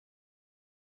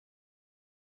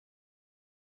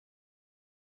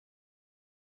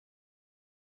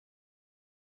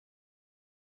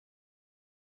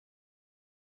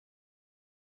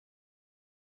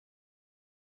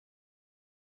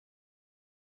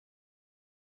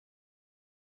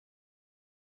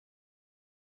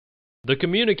The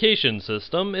communication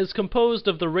system is composed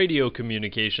of the radio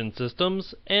communication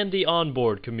systems and the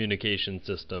onboard communication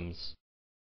systems.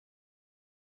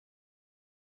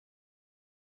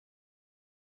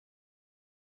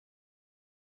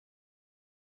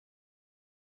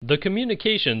 The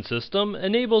communication system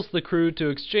enables the crew to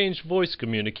exchange voice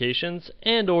communications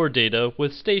and/or data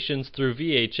with stations through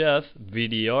VHF,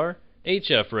 VDR,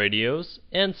 HF radios,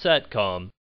 and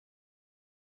SATCOM.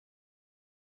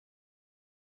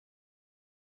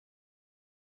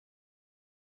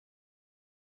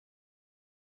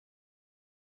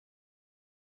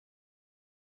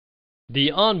 The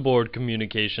onboard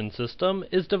communication system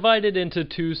is divided into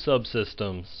two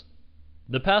subsystems.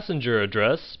 The passenger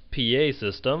address (PA)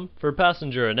 system for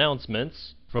passenger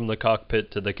announcements from the cockpit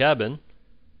to the cabin,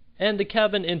 and the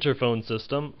cabin interphone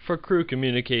system for crew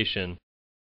communication.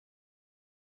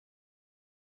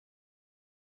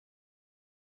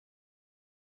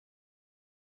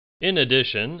 In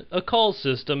addition, a call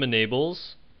system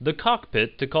enables the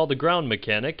cockpit to call the ground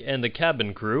mechanic and the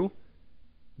cabin crew,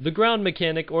 the ground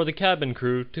mechanic or the cabin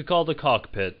crew to call the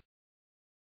cockpit.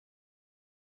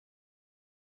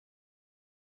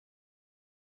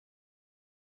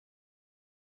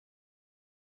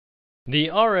 The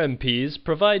RMPs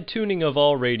provide tuning of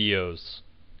all radios.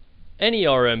 Any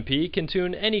RMP can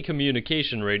tune any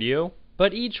communication radio,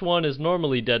 but each one is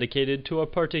normally dedicated to a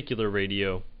particular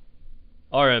radio.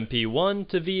 RMP1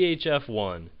 to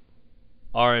VHF1,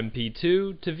 RMP2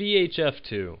 to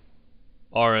VHF2,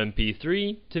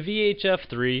 RMP3 to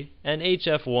VHF3, and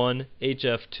HF1,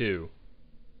 HF2.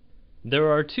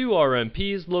 There are two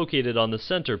RMPs located on the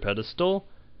center pedestal,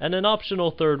 and an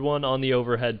optional third one on the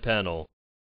overhead panel.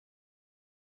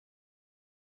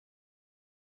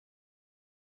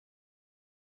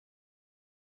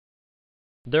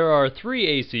 There are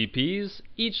three ACPs,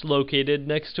 each located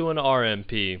next to an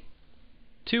RMP.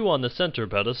 Two on the center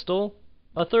pedestal,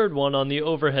 a third one on the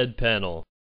overhead panel.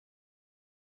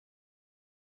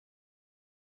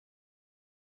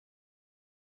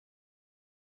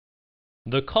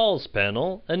 The calls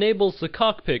panel enables the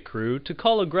cockpit crew to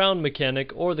call a ground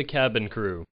mechanic or the cabin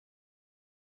crew.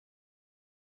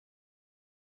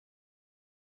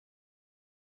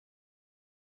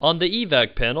 On the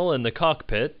EVAC panel in the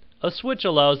cockpit, a switch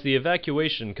allows the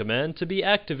evacuation command to be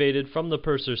activated from the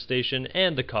purser station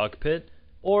and the cockpit,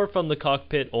 or from the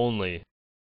cockpit only.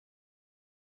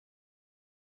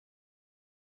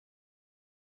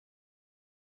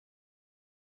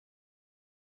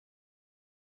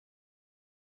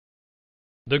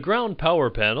 The ground power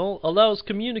panel allows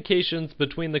communications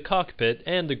between the cockpit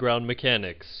and the ground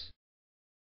mechanics.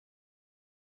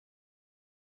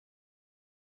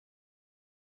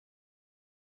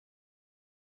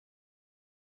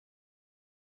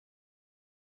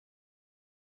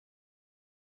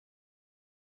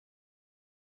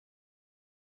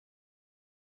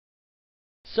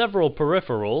 Several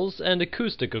peripherals and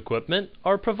acoustic equipment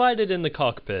are provided in the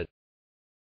cockpit.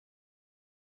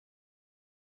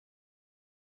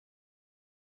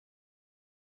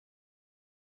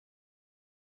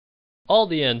 All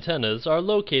the antennas are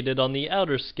located on the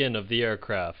outer skin of the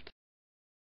aircraft.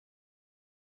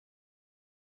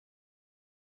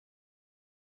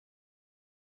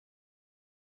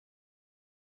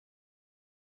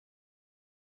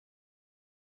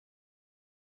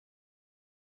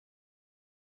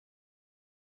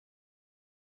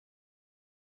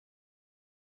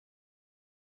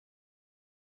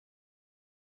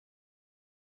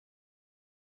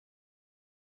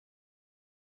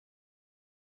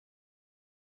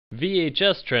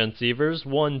 VHS transceivers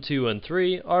 1, 2, and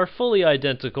 3 are fully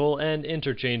identical and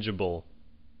interchangeable.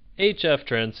 HF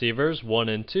transceivers 1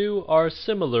 and 2 are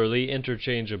similarly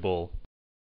interchangeable.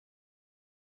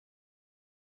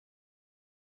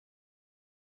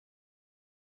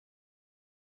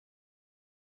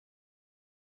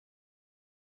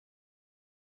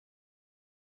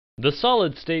 The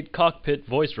solid-state cockpit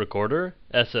voice recorder,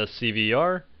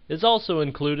 SSCVR, is also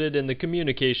included in the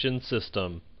communication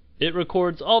system. It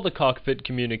records all the cockpit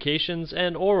communications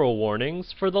and oral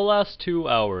warnings for the last 2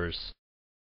 hours.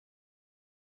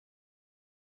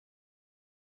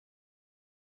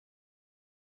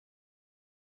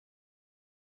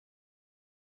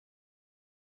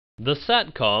 The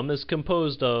SATCOM is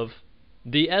composed of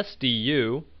the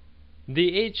SDU,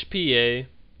 the HPA,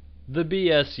 the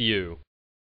BSU.